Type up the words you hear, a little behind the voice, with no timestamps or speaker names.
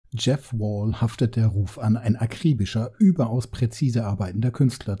Jeff Wall haftet der Ruf an, ein akribischer, überaus präzise arbeitender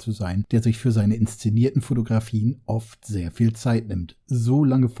Künstler zu sein, der sich für seine inszenierten Fotografien oft sehr viel Zeit nimmt, so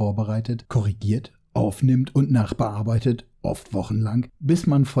lange vorbereitet, korrigiert, aufnimmt und nachbearbeitet, oft wochenlang, bis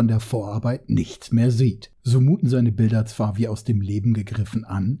man von der Vorarbeit nichts mehr sieht. So muten seine Bilder zwar wie aus dem Leben gegriffen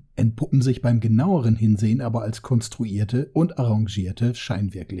an, entpuppen sich beim genaueren Hinsehen aber als konstruierte und arrangierte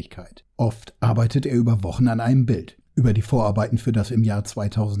Scheinwirklichkeit. Oft arbeitet er über Wochen an einem Bild. Über die Vorarbeiten für das im Jahr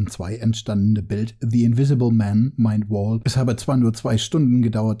 2002 entstandene Bild The Invisible Man meint Wall, es habe zwar nur 2 Stunden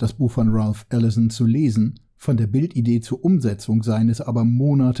gedauert, das Buch von Ralph Ellison zu lesen, von der Bildidee zur Umsetzung seien es aber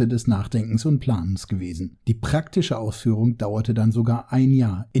Monate des Nachdenkens und Planens gewesen. Die praktische Ausführung dauerte dann sogar 1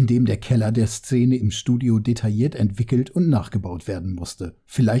 Jahr, in dem der Keller der Szene im Studio detailliert entwickelt und nachgebaut werden musste.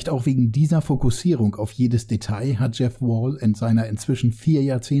 Vielleicht auch wegen dieser Fokussierung auf jedes Detail hat Jeff Wall in seiner inzwischen 4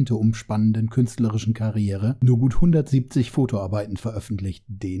 Jahrzehnte umspannenden künstlerischen Karriere nur gut 170 Fotoarbeiten veröffentlicht,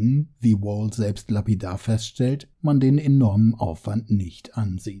 denen, wie Wall selbst lapidar feststellt, man den enormen Aufwand nicht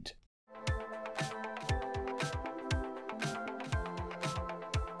ansieht.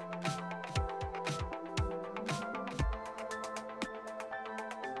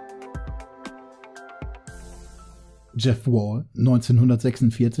 Jeff Wall,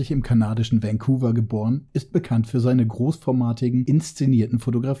 1946 im kanadischen Vancouver geboren, ist bekannt für seine großformatigen, inszenierten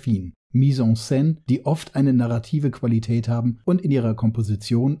Fotografien. Mise en scène, die oft eine narrative Qualität haben und in ihrer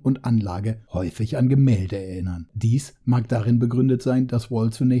Komposition und Anlage häufig an Gemälde erinnern. Dies mag darin begründet sein, dass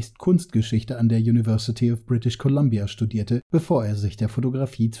Wall zunächst Kunstgeschichte an der University of British Columbia studierte, bevor er sich der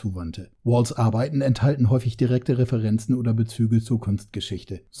Fotografie zuwandte. Walls Arbeiten enthalten häufig direkte Referenzen oder Bezüge zur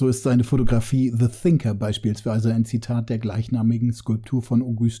Kunstgeschichte. So ist seine Fotografie The Thinker beispielsweise ein Zitat der gleichnamigen Skulptur von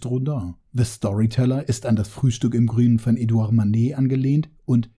Auguste Rodin. The Storyteller ist an das Frühstück im Grünen von Edouard Manet angelehnt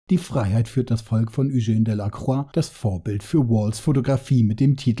und Die Freiheit führt das Volk von Eugène Delacroix, das Vorbild für Walls Fotografie mit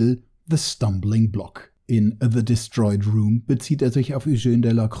dem Titel The Stumbling Block. In The Destroyed Room bezieht er sich auf Eugène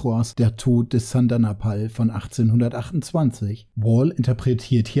Delacroix' Der Tod des Sardanapal von 1828. Wall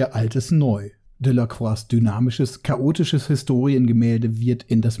interpretiert hier Altes neu. Delacroix' dynamisches, chaotisches Historiengemälde wird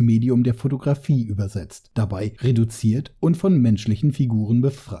in das Medium der Fotografie übersetzt, dabei reduziert und von menschlichen Figuren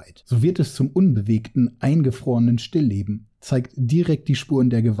befreit. So wird es zum unbewegten, eingefrorenen Stillleben, zeigt direkt die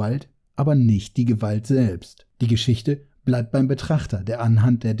Spuren der Gewalt, aber nicht die Gewalt selbst. Die Geschichte bleibt beim Betrachter, der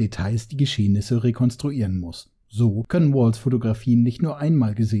anhand der Details die Geschehnisse rekonstruieren muss. So können Walls Fotografien nicht nur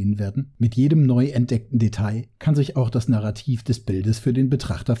einmal gesehen werden, mit jedem neu entdeckten Detail kann sich auch das Narrativ des Bildes für den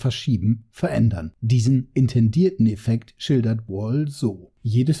Betrachter verschieben, verändern. Diesen intendierten Effekt schildert Wall so.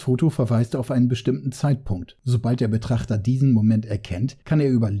 Jedes Foto verweist auf einen bestimmten Zeitpunkt. Sobald der Betrachter diesen Moment erkennt, kann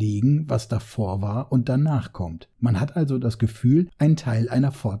er überlegen, was davor war und danach kommt. Man hat also das Gefühl, einen Teil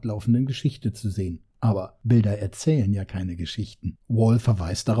einer fortlaufenden Geschichte zu sehen. Aber Bilder erzählen ja keine Geschichten. Wall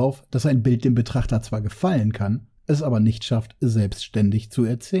verweist darauf, dass ein Bild dem Betrachter zwar gefallen kann, es aber nicht schafft, selbstständig zu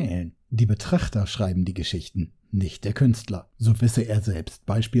erzählen. Die Betrachter schreiben die Geschichten, nicht der Künstler. So wisse er selbst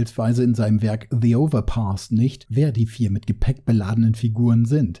beispielsweise in seinem Werk The Overpass nicht, wer die 4 mit Gepäck beladenen Figuren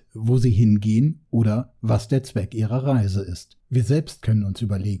sind, wo sie hingehen oder was der Zweck ihrer Reise ist. Wir selbst können uns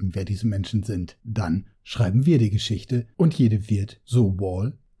überlegen, wer diese Menschen sind. Dann schreiben wir die Geschichte und jede wird, so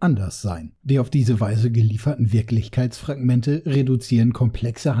Wall, anders sein. Die auf diese Weise gelieferten Wirklichkeitsfragmente reduzieren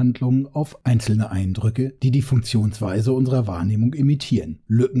komplexe Handlungen auf einzelne Eindrücke, die die Funktionsweise unserer Wahrnehmung imitieren.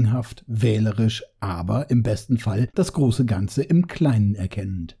 Lückenhaft, wählerisch, aber im besten Fall das große Ganze im Kleinen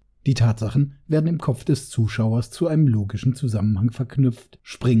erkennend. Die Tatsachen werden im Kopf des Zuschauers zu einem logischen Zusammenhang verknüpft,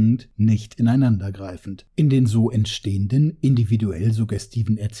 springend, nicht ineinandergreifend. In den so entstehenden, individuell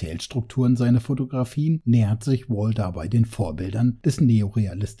suggestiven Erzählstrukturen seiner Fotografien nähert sich Wall dabei den Vorbildern des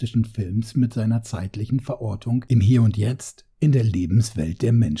neorealistischen Films mit seiner zeitlichen Verortung im Hier und Jetzt in der Lebenswelt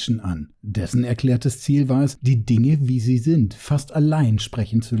der Menschen an. Dessen erklärtes Ziel war es, die Dinge, wie sie sind, fast allein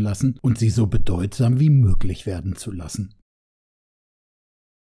sprechen zu lassen und sie so bedeutsam wie möglich werden zu lassen.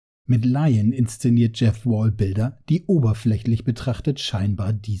 Mit Laien inszeniert Jeff Wall Bilder, die oberflächlich betrachtet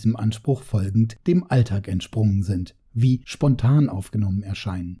scheinbar diesem Anspruch folgend dem Alltag entsprungen sind, wie spontan aufgenommen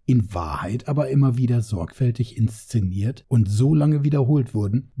erscheinen, in Wahrheit aber immer wieder sorgfältig inszeniert und so lange wiederholt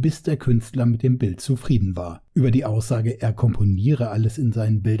wurden, bis der Künstler mit dem Bild zufrieden war. Über die Aussage, er komponiere alles in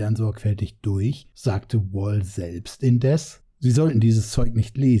seinen Bildern sorgfältig durch, sagte Wall selbst indes: Sie sollten dieses Zeug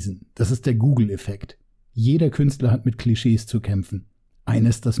nicht lesen, das ist der Google-Effekt. Jeder Künstler hat mit Klischees zu kämpfen.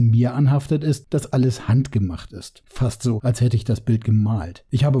 Eines, das mir anhaftet, ist, dass alles handgemacht ist. Fast so, als hätte ich das Bild gemalt.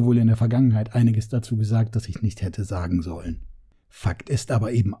 Ich habe wohl in der Vergangenheit einiges dazu gesagt, das ich nicht hätte sagen sollen. Fakt ist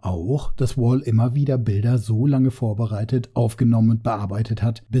aber eben auch, dass Wall immer wieder Bilder so lange vorbereitet, aufgenommen und bearbeitet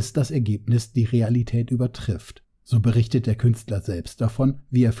hat, bis das Ergebnis die Realität übertrifft. So berichtet der Künstler selbst davon,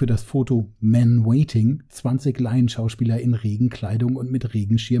 wie er für das Foto Men Waiting 20 Laienschauspieler in Regenkleidung und mit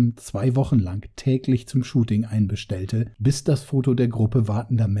Regenschirm 2 Wochen lang täglich zum Shooting einbestellte, bis das Foto der Gruppe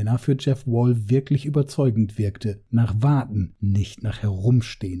wartender Männer für Jeff Wall wirklich überzeugend wirkte, nach Warten, nicht nach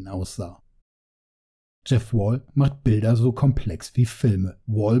Herumstehen aussah. Jeff Wall macht Bilder so komplex wie Filme.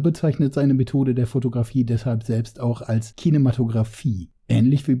 Wall bezeichnet seine Methode der Fotografie deshalb selbst auch als Kinematographie.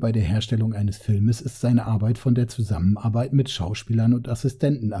 Ähnlich wie bei der Herstellung eines Filmes ist seine Arbeit von der Zusammenarbeit mit Schauspielern und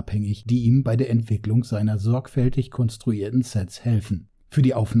Assistenten abhängig, die ihm bei der Entwicklung seiner sorgfältig konstruierten Sets helfen. Für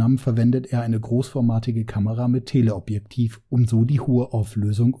die Aufnahmen verwendet er eine großformatige Kamera mit Teleobjektiv, um so die hohe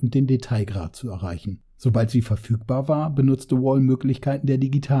Auflösung und den Detailgrad zu erreichen. Sobald sie verfügbar war, benutzte Wall Möglichkeiten der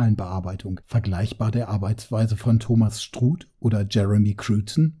digitalen Bearbeitung, vergleichbar der Arbeitsweise von Thomas Struth oder Jeremy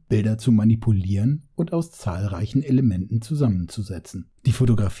Crutzen, Bilder zu manipulieren und aus zahlreichen Elementen zusammenzusetzen. Die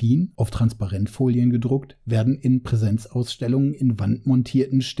Fotografien, auf Transparentfolien gedruckt, werden in Präsenzausstellungen in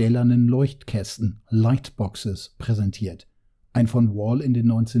wandmontierten stählernen Leuchtkästen, Lightboxes, präsentiert. Ein von Wall in den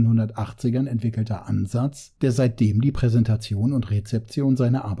 1980ern entwickelter Ansatz, der seitdem die Präsentation und Rezeption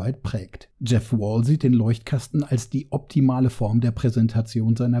seiner Arbeit prägt. Jeff Wall sieht den Leuchtkasten als die optimale Form der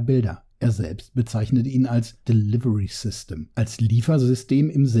Präsentation seiner Bilder. Er selbst bezeichnet ihn als Delivery System, als Liefersystem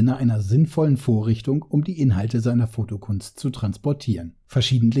im Sinne einer sinnvollen Vorrichtung, um die Inhalte seiner Fotokunst zu transportieren.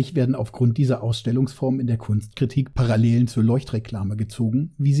 Verschiedentlich werden aufgrund dieser Ausstellungsform in der Kunstkritik Parallelen zur Leuchtreklame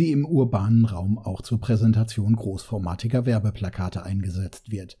gezogen, wie sie im urbanen Raum auch zur Präsentation großformatiger Werbeplakate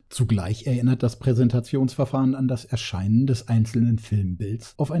eingesetzt wird. Zugleich erinnert das Präsentationsverfahren an das Erscheinen des einzelnen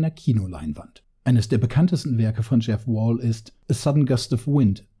Filmbilds auf einer Kinoleinwand. Eines der bekanntesten Werke von Jeff Wall ist A Sudden Gust of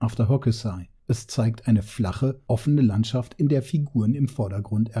Wind after Hokusai. Es zeigt eine flache, offene Landschaft, in der Figuren im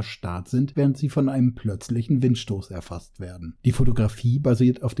Vordergrund erstarrt sind, während sie von einem plötzlichen Windstoß erfasst werden. Die Fotografie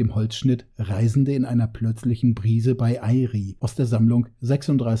basiert auf dem Holzschnitt Reisende in einer plötzlichen Brise bei Airi aus der Sammlung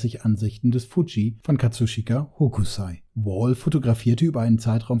 36 Ansichten des Fuji von Katsushika Hokusai. Wall fotografierte über einen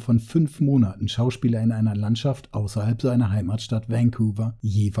Zeitraum von 5 Monaten Schauspieler in einer Landschaft außerhalb seiner Heimatstadt Vancouver,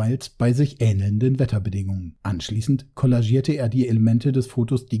 jeweils bei sich ähnelnden Wetterbedingungen. Anschließend kollagierte er die Elemente des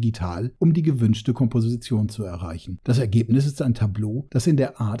Fotos digital, um die gewünschte Komposition zu erreichen. Das Ergebnis ist ein Tableau, das in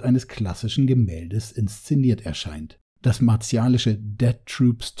der Art eines klassischen Gemäldes inszeniert erscheint. Das martialische Dead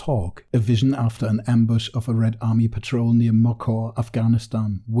Troops Talk, A Vision After an Ambush of a Red Army Patrol near Mokoor,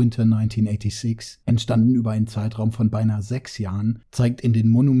 Afghanistan, Winter 1986, entstanden über einen Zeitraum von beinahe 6 Jahren, zeigt in den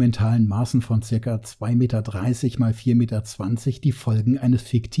monumentalen Maßen von ca. 2,30 Meter x 4,20 Meter die Folgen eines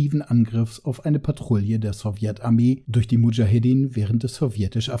fiktiven Angriffs auf eine Patrouille der Sowjetarmee durch die Mujahedin während des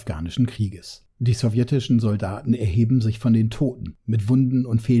sowjetisch-afghanischen Krieges. Die sowjetischen Soldaten erheben sich von den Toten, mit Wunden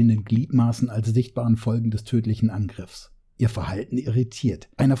und fehlenden Gliedmaßen als sichtbaren Folgen des tödlichen Angriffs. Ihr Verhalten irritiert.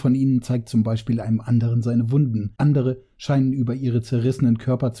 Einer von ihnen zeigt zum Beispiel einem anderen seine Wunden, andere scheinen über ihre zerrissenen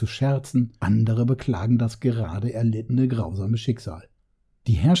Körper zu scherzen, andere beklagen das gerade erlittene grausame Schicksal.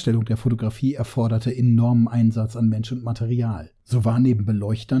 Die Herstellung der Fotografie erforderte enormen Einsatz an Mensch und Material. So war neben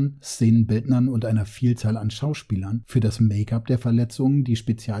Beleuchtern, Szenenbildnern und einer Vielzahl an Schauspielern für das Make-up der Verletzungen die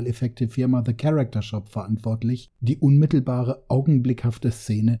Spezialeffekte-Firma The Character Shop verantwortlich. Die unmittelbare, augenblickhafte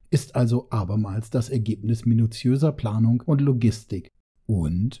Szene ist also abermals das Ergebnis minutiöser Planung und Logistik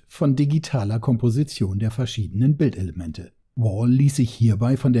und von digitaler Komposition der verschiedenen Bildelemente. Wall ließ sich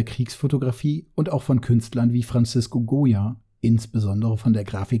hierbei von der Kriegsfotografie und auch von Künstlern wie Francisco Goya, insbesondere von der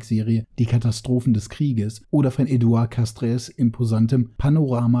Grafikserie Die Katastrophen des Krieges oder von Édouard Castres imposantem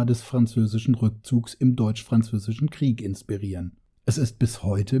Panorama des französischen Rückzugs im Deutsch-Französischen Krieg inspirieren. Es ist bis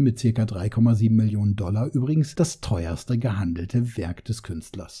heute mit ca. 3,7 Millionen Dollar übrigens das teuerste gehandelte Werk des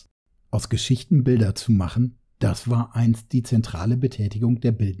Künstlers. Aus Geschichten Bilder zu machen, das war einst die zentrale Betätigung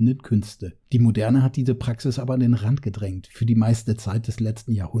der bildenden Künste. Die Moderne hat diese Praxis aber an den Rand gedrängt. Für die meiste Zeit des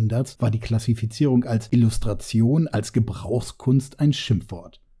letzten Jahrhunderts war die Klassifizierung als Illustration, als Gebrauchskunst ein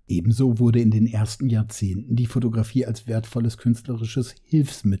Schimpfwort. Ebenso wurde in den ersten Jahrzehnten die Fotografie als wertvolles künstlerisches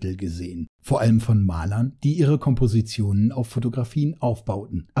Hilfsmittel gesehen. Vor allem von Malern, die ihre Kompositionen auf Fotografien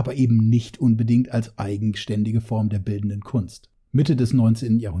aufbauten, aber eben nicht unbedingt als eigenständige Form der bildenden Kunst. Mitte des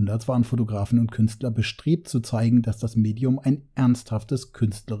 19. Jahrhunderts waren Fotografen und Künstler bestrebt zu zeigen, dass das Medium ein ernsthaftes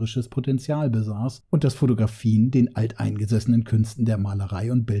künstlerisches Potenzial besaß und dass Fotografien den alteingesessenen Künsten der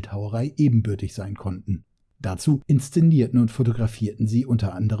Malerei und Bildhauerei ebenbürtig sein konnten. Dazu inszenierten und fotografierten sie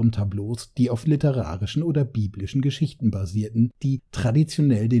unter anderem Tableaus, die auf literarischen oder biblischen Geschichten basierten, die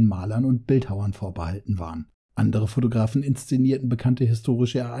traditionell den Malern und Bildhauern vorbehalten waren. Andere Fotografen inszenierten bekannte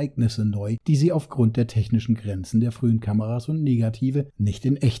historische Ereignisse neu, die sie aufgrund der technischen Grenzen der frühen Kameras und Negative nicht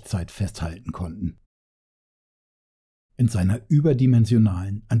in Echtzeit festhalten konnten. In seiner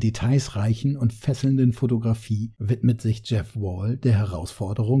überdimensionalen, an Details reichen und fesselnden Fotografie widmet sich Jeff Wall der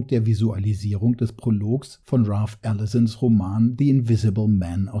Herausforderung der Visualisierung des Prologs von Ralph Ellisons Roman The Invisible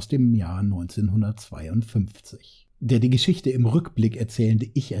Man aus dem Jahr 1952. Der die Geschichte im Rückblick erzählende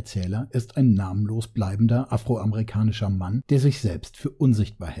Ich-Erzähler ist ein namenlos bleibender afroamerikanischer Mann, der sich selbst für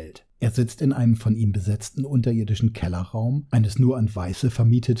unsichtbar hält. Er sitzt in einem von ihm besetzten unterirdischen Kellerraum eines nur an Weiße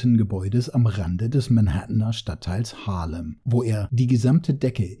vermieteten Gebäudes am Rande des Manhattaner Stadtteils Harlem, wo er die gesamte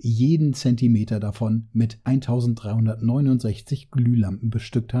Decke, jeden Zentimeter davon, mit 1369 Glühlampen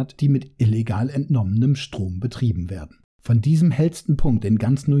bestückt hat, die mit illegal entnommenem Strom betrieben werden. Von diesem hellsten Punkt in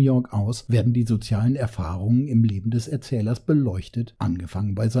ganz New York aus werden die sozialen Erfahrungen im Leben des Erzählers beleuchtet,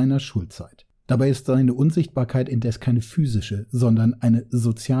 angefangen bei seiner Schulzeit. Dabei ist seine Unsichtbarkeit indes keine physische, sondern eine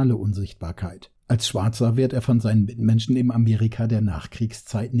soziale Unsichtbarkeit. Als Schwarzer wird er von seinen Mitmenschen im Amerika der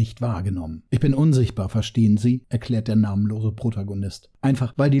Nachkriegszeit nicht wahrgenommen. Ich bin unsichtbar, verstehen Sie, erklärt der namenlose Protagonist.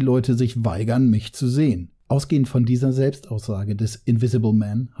 Einfach, weil die Leute sich weigern, mich zu sehen. Ausgehend von dieser Selbstaussage des Invisible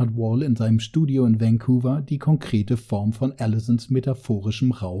Man hat Wall in seinem Studio in Vancouver die konkrete Form von Ellisons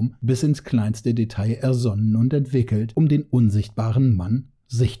metaphorischem Raum bis ins kleinste Detail ersonnen und entwickelt, um den unsichtbaren Mann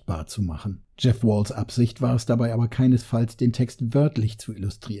sichtbar zu machen. Jeff Walls Absicht war es dabei aber keinesfalls, den Text wörtlich zu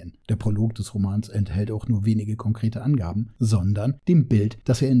illustrieren. Der Prolog des Romans enthält auch nur wenige konkrete Angaben, sondern dem Bild,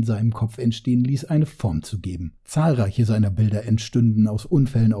 das er in seinem Kopf entstehen ließ, eine Form zu geben. Zahlreiche seiner Bilder entstünden aus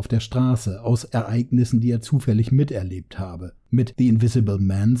Unfällen auf der Straße, aus Ereignissen, die er zufällig miterlebt habe. Mit The Invisible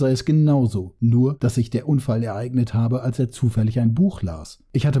Man sei es genauso, nur dass sich der Unfall ereignet habe, als er zufällig ein Buch las.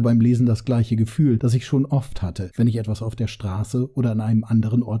 Ich hatte beim Lesen das gleiche Gefühl, das ich schon oft hatte, wenn ich etwas auf der Straße oder an einem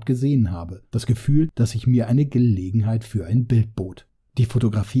anderen Ort gesehen habe. Das Gefühl, dass sich mir eine Gelegenheit für ein Bild bot. Die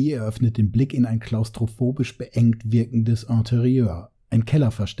Fotografie eröffnet den Blick in ein klaustrophobisch beengt wirkendes Interieur, ein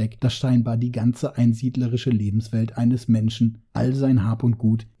Kellerversteck, das scheinbar die ganze einsiedlerische Lebenswelt eines Menschen, all sein Hab und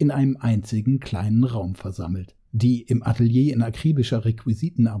Gut, in einem einzigen kleinen Raum versammelt. Die im Atelier in akribischer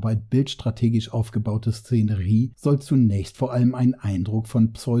Requisitenarbeit bildstrategisch aufgebaute Szenerie soll zunächst vor allem einen Eindruck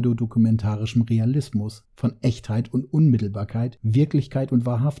von pseudodokumentarischem Realismus, von Echtheit und Unmittelbarkeit, Wirklichkeit und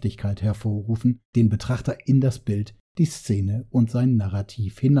Wahrhaftigkeit hervorrufen, den Betrachter in das Bild, die Szene und sein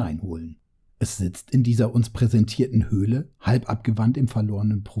Narrativ hineinholen. Es sitzt in dieser uns präsentierten Höhle, halb abgewandt im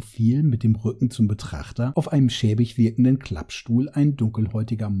verlorenen Profil mit dem Rücken zum Betrachter, auf einem schäbig wirkenden Klappstuhl ein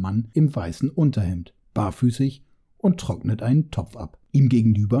dunkelhäutiger Mann im weißen Unterhemd, barfüßig und trocknet einen Topf ab. Ihm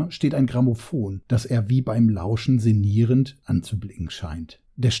gegenüber steht ein Grammophon, das er wie beim Lauschen sinnierend anzublicken scheint.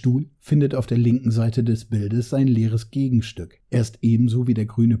 Der Stuhl findet auf der linken Seite des Bildes sein leeres Gegenstück. Er ist ebenso wie der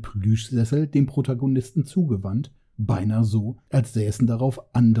grüne Plüschsessel dem Protagonisten zugewandt, beinahe so, als säßen darauf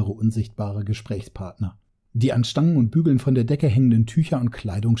andere unsichtbare Gesprächspartner. Die an Stangen und Bügeln von der Decke hängenden Tücher und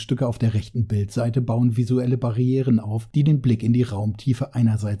Kleidungsstücke auf der rechten Bildseite bauen visuelle Barrieren auf, die den Blick in die Raumtiefe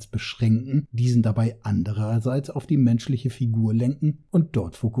einerseits beschränken, diesen dabei andererseits auf die menschliche Figur lenken und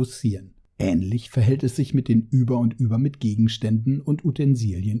dort fokussieren. Ähnlich verhält es sich mit den über und über mit Gegenständen und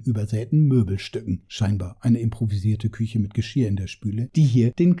Utensilien übersäten Möbelstücken, scheinbar eine improvisierte Küche mit Geschirr in der Spüle, die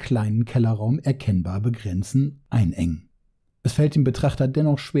hier den kleinen Kellerraum erkennbar begrenzen, einengen. Es fällt dem Betrachter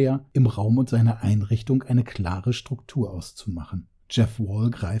dennoch schwer, im Raum und seiner Einrichtung eine klare Struktur auszumachen. Jeff Wall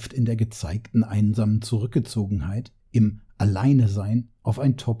greift in der gezeigten einsamen Zurückgezogenheit, im Alleine-Sein, auf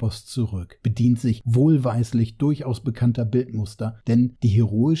ein Topos zurück, bedient sich wohlweislich durchaus bekannter Bildmuster, denn die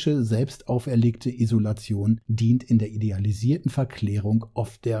heroische, selbst auferlegte Isolation dient in der idealisierten Verklärung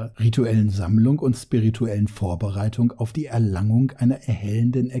oft der rituellen Sammlung und spirituellen Vorbereitung auf die Erlangung einer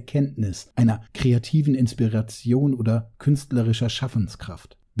erhellenden Erkenntnis, einer kreativen Inspiration oder künstlerischer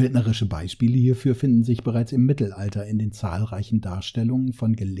Schaffenskraft. Bildnerische Beispiele hierfür finden sich bereits im Mittelalter in den zahlreichen Darstellungen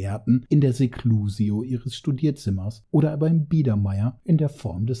von Gelehrten in der Seclusio ihres Studierzimmers oder beim Biedermeier in der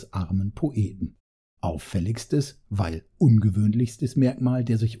Form des armen Poeten. Auffälligstes, weil ungewöhnlichstes Merkmal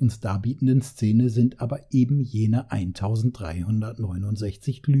der sich uns darbietenden Szene sind aber eben jene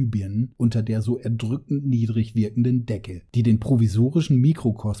 1369 Glühbirnen unter der so erdrückend niedrig wirkenden Decke, die den provisorischen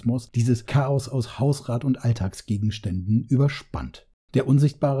Mikrokosmos dieses Chaos aus Hausrat und Alltagsgegenständen überspannt. Der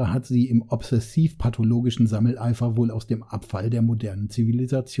Unsichtbare hat sie im obsessiv-pathologischen Sammeleifer wohl aus dem Abfall der modernen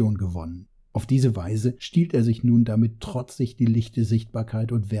Zivilisation gewonnen. Auf diese Weise stiehlt er sich nun damit trotzig die lichte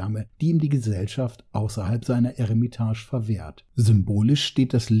Sichtbarkeit und Wärme, die ihm die Gesellschaft außerhalb seiner Eremitage verwehrt. Symbolisch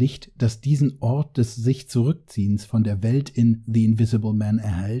steht das Licht, das diesen Ort des sich Zurückziehens von der Welt in The Invisible Man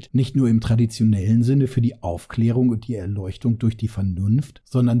erhält, nicht nur im traditionellen Sinne für die Aufklärung und die Erleuchtung durch die Vernunft,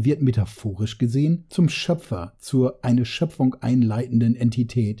 sondern wird metaphorisch gesehen zum Schöpfer, zur eine Schöpfung einleitenden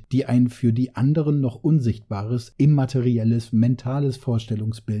Entität, die ein für die anderen noch unsichtbares, immaterielles, mentales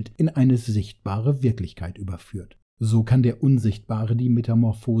Vorstellungsbild in eine sichtbare Wirklichkeit überführt. So kann der Unsichtbare die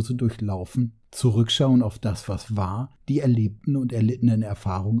Metamorphose durchlaufen, zurückschauen auf das, was war, die erlebten und erlittenen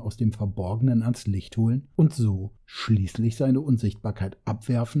Erfahrungen aus dem Verborgenen ans Licht holen und so schließlich seine Unsichtbarkeit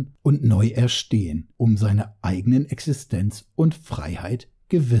abwerfen und neu erstehen, um seiner eigenen Existenz und Freiheit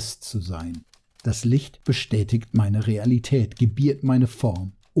gewiss zu sein. Das Licht bestätigt meine Realität, gebiert meine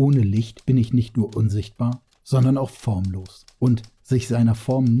Form. Ohne Licht bin ich nicht nur unsichtbar, sondern auch formlos. Und sich seiner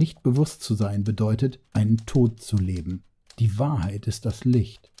Form nicht bewusst zu sein, bedeutet, einen Tod zu leben. Die Wahrheit ist das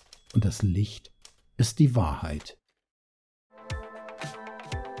Licht und das Licht ist die Wahrheit.